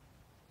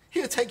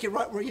 He'll take you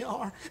right where you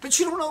are. But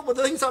you don't know what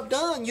the things I've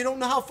done. You don't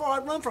know how far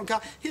I've run from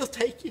God. He'll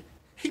take you.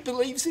 He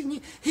believes in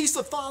you. He's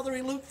the Father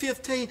in Luke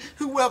 15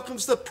 who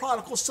welcomes the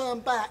prodigal son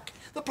back.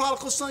 The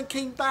prodigal son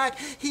came back.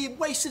 He had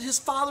wasted his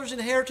father's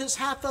inheritance,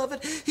 half of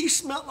it. He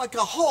smelled like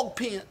a hog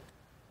pen.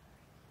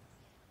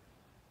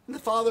 And the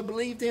Father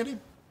believed in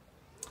him.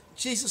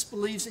 Jesus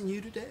believes in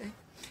you today.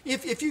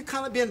 If you've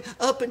kind of been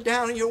up and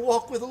down in your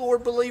walk with the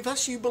Lord, believe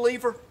us, you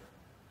believer.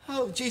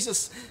 Oh,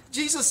 Jesus,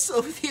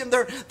 with him,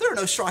 there are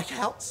no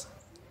strikeouts.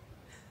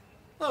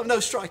 Oh, no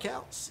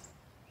strikeouts.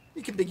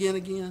 You can begin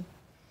again.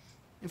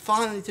 And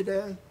finally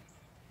today,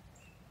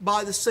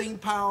 by the same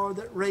power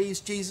that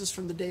raised Jesus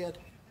from the dead,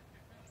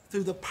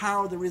 through the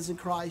power of the risen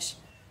Christ,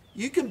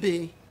 you can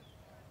be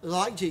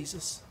like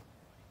Jesus.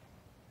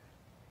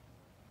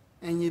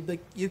 And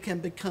you can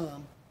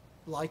become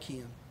like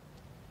him.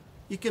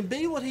 You can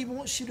be what he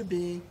wants you to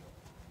be,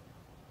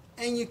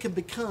 and you can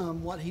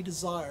become what he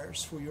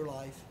desires for your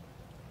life.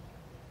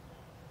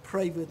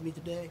 Pray with me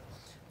today.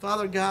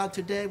 Father God,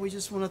 today we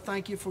just want to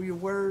thank you for your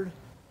word.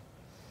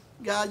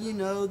 God, you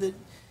know that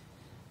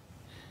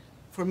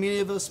for many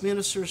of us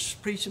ministers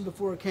preaching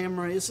before a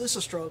camera, it's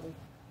a struggle.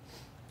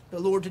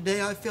 But Lord,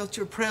 today I felt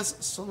your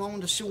presence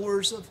along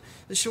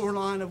the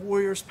shoreline of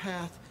Warrior's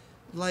Path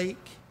Lake.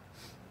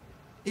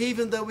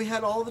 Even though we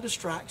had all the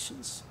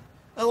distractions.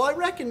 Oh, I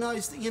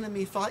recognize the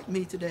enemy fighting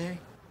me today.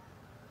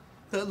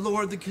 But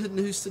Lord, the good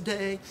news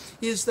today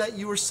is that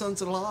your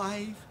son's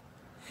alive.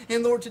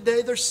 And Lord,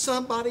 today there's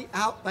somebody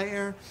out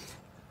there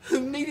who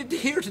needed to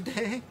hear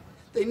today.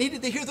 They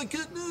needed to hear the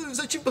good news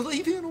that you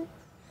believe in them.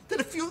 That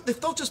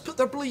if they'll just put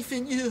their belief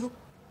in you,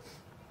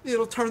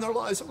 it'll turn their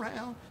lives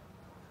around.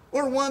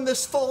 Or one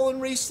that's fallen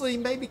recently,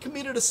 maybe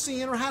committed a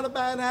sin or had a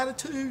bad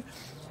attitude.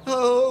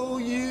 Oh,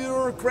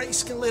 your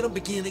grace can let them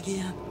begin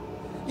again.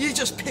 You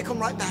just pick them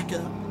right back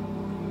up.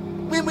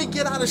 When we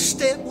get out of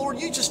step, Lord,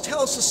 you just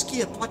tell us to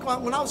skip. Like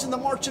when I was in the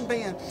marching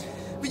band.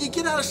 When you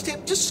get out of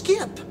step, just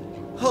skip.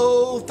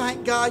 Oh,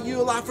 thank God you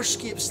allow for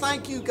skips.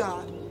 Thank you,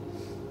 God.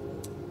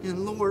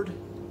 And Lord,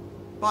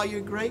 by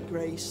your great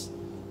grace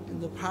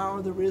and the power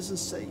of the risen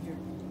Savior,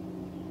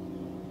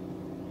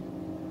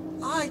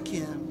 I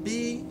can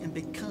be and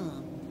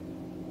become.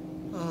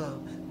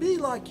 Be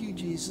like you,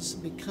 Jesus,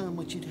 and become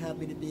what you'd have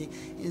me to be.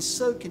 And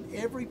so can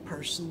every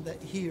person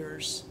that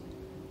hears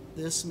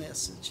this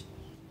message.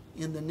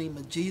 In the name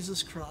of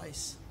Jesus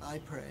Christ, I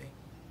pray.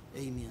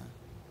 Amen.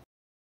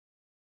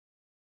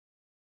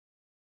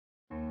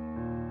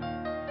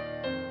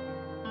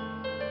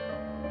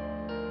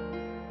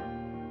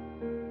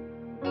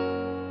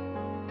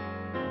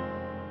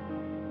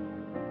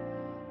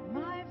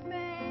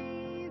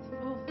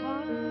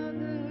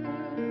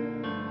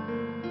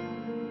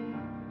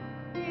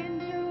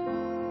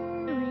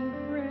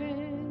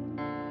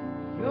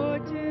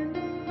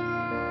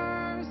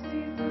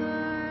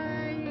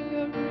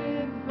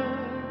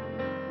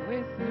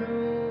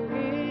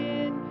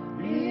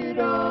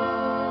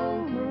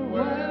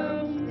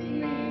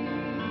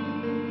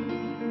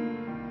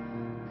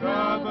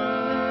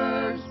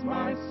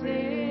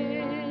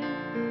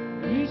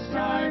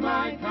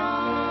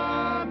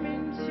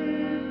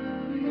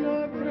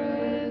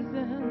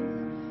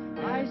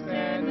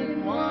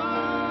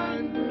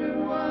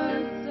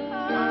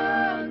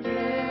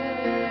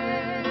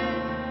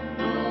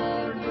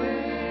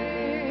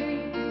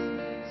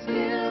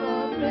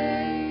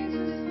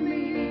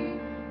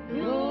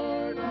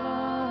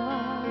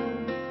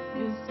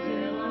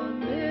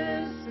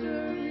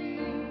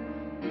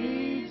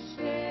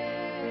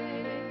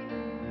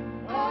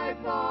 I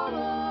fall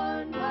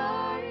on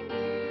my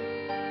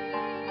knees,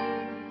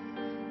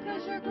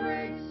 'cause your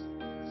grace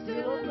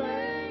still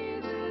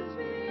amazes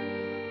me.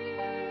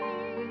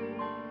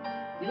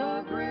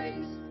 Your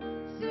grace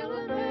still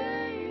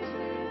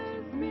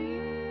amazes me.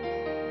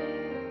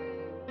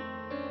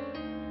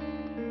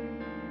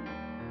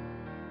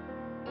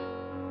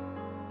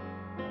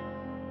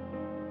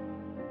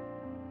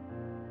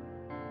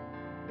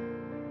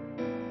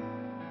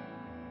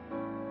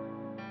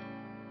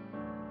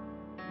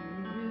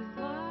 Who is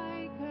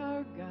like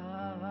our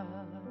God?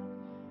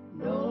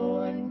 No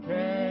one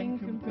can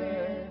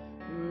compare.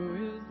 Who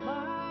is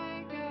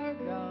like our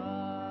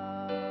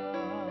God?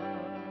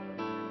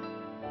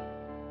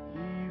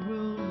 He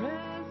will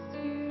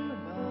rescue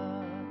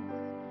us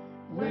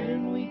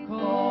when we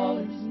call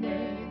his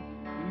name.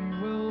 He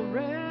will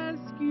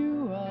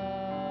rescue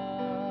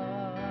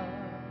us.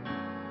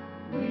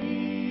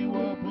 We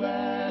will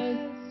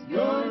bless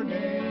your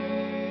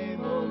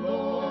name, O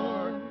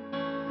Lord,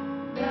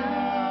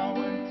 now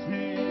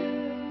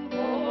until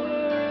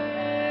forevermore.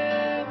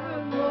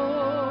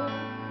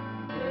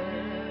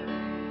 There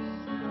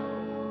is no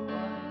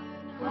one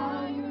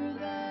higher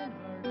than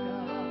our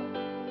God,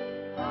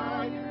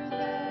 higher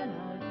than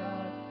our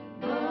God,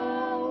 no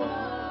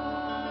one.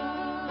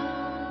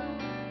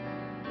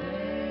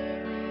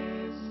 There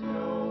is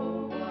no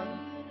one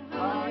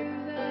higher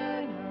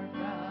than our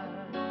God,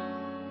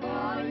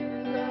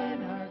 higher than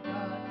our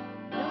God,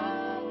 no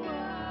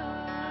one.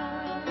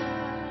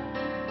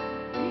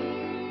 He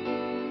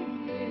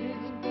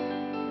is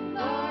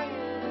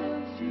Lion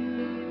of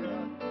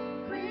Judah,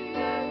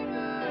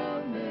 Creator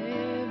of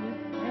heaven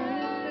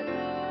and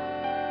earth.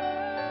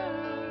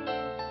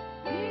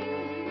 He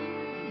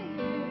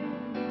is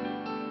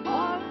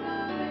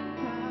awesome in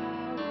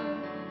power.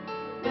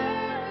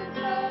 There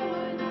is no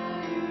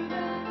one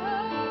higher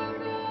than our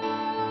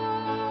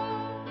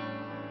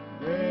God.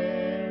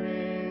 There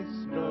is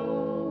no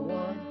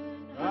one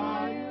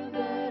higher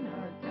than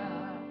our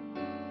God,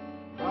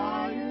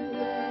 higher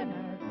than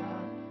our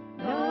God,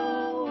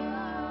 no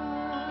one.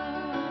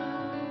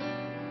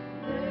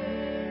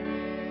 There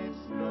is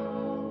no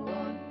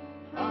one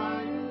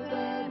higher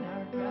than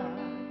our God,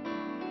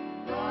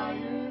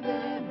 higher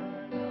than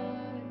our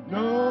God,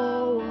 no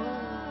one.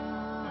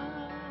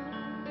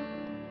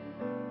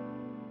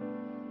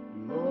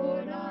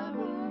 Lord, I'm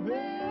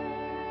amazed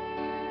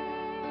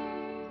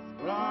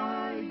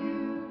by you.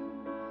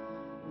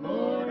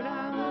 Lord,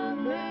 I'm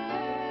amazed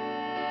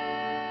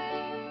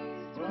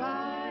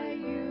by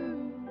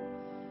you.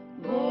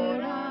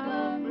 Lord, I'm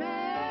amazed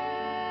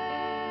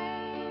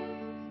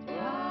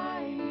by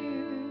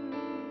you.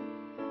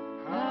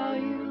 How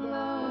you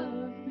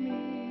love me.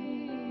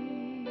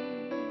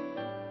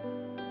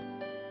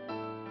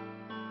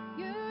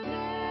 You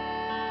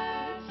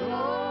dance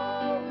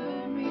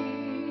over me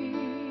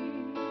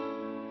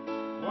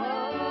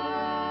while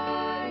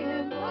I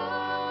am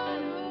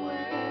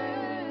unaware.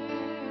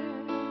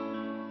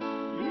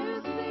 You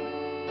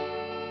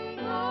sing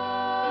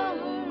all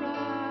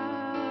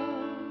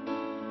around,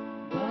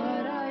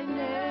 but I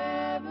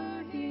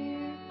never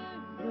hear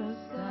the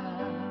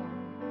sound.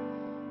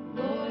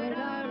 Lord,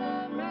 I'm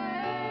amazed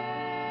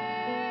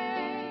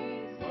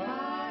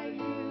by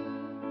you.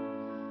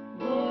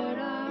 Lord,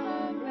 I'm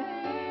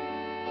amazed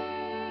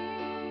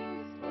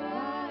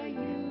by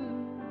you.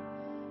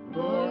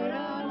 Lord,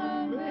 I'm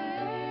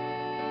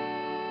amazed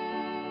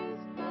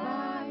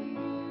by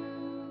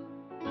you.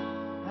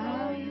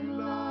 How you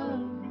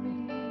love me.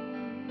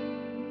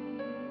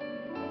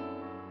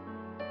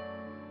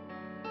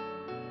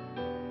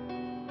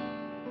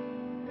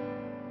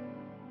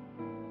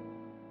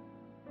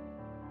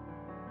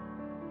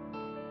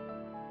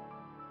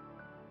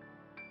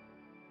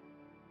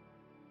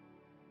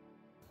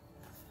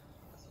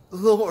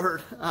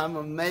 Lord, I'm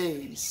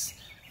amazed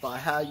by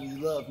how you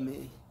love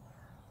me.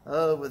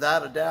 Oh,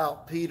 without a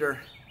doubt, Peter,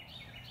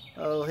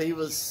 he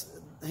was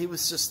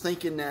just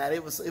thinking that.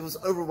 It was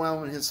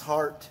overwhelming his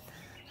heart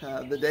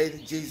the day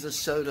that Jesus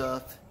showed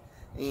up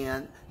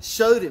and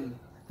showed him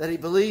that he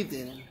believed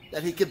in him,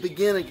 that he could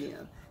begin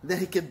again, that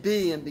he could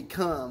be and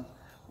become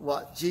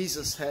what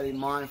Jesus had in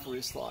mind for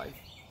his life.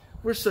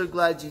 We're so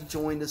glad you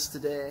joined us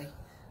today,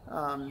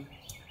 and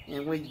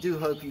we do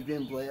hope you've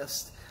been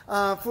blessed.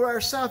 For our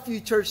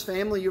Southview Church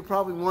family, you're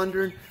probably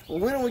wondering, well,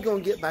 when are we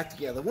going to get back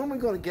together? When are we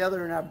going to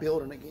gather in our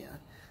building again?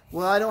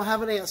 Well, I don't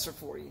have an answer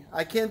for you.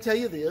 I can tell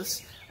you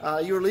this.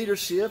 Your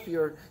leadership,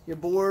 your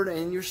board,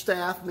 and your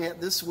staff met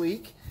this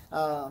week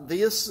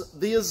via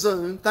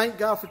Zoom. Thank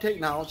God for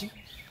technology.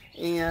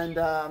 And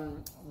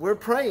we're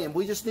praying.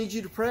 We just need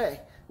you to pray.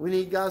 We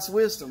need God's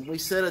wisdom. We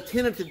set a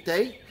tentative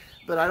date,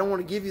 but I don't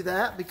want to give you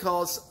that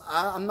because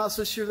I'm not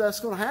so sure that's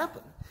going to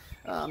happen.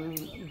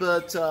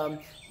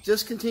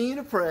 Just continue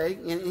to pray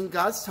in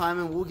God's time,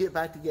 and we'll get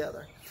back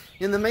together.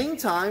 In the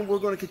meantime, we're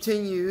going to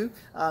continue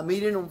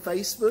meeting on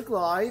Facebook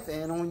Live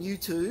and on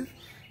YouTube,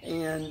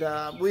 and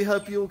we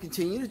hope you'll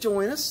continue to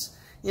join us.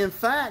 In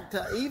fact,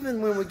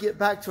 even when we get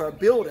back to our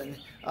building,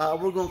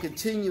 we're going to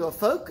continue a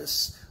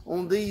focus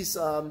on these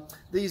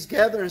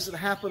gatherings that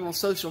happen on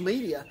social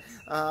media,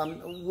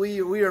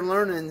 we are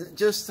learning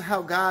just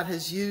how God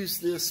has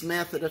used this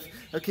method of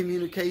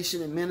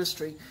communication and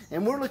ministry,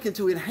 and we're looking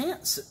to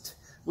enhance it.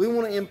 We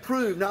want to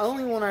improve not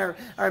only on our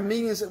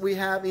meetings that we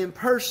have in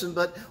person,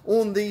 but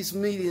on these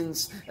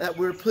meetings that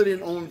we're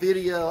putting on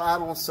video,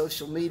 out on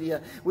social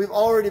media. We've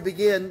already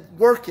begun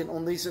working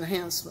on these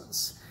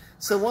enhancements.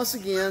 So once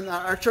again,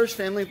 our church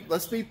family,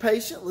 let's be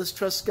patient. Let's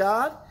trust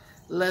God.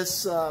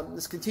 Let's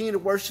continue to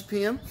worship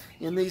Him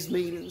in these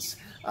meetings.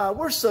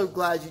 We're so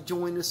glad you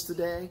joined us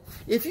today.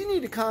 If you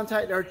need to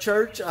contact our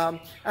church,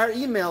 our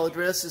email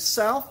address is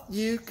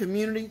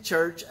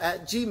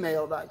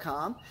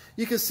southviewcommunitychurch@gmail.com.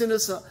 You can send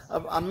us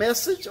a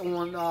message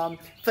on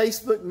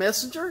Facebook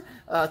Messenger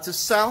to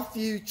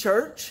Southview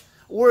Church.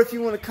 Or if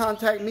you want to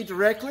contact me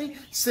directly,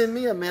 send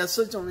me a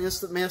message on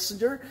Instant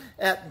Messenger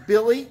at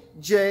Billy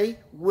J.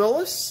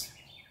 Willis.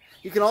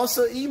 You can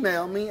also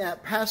email me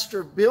at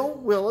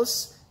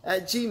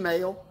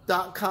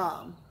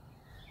PastorBillWillis@gmail.com.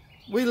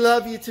 We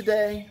love you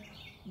today.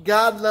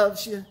 God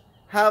loves you.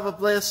 Have a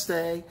blessed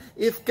day.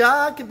 If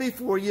God can be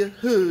for you,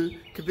 who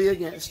could be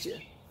against you?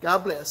 God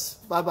bless.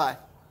 Bye-bye.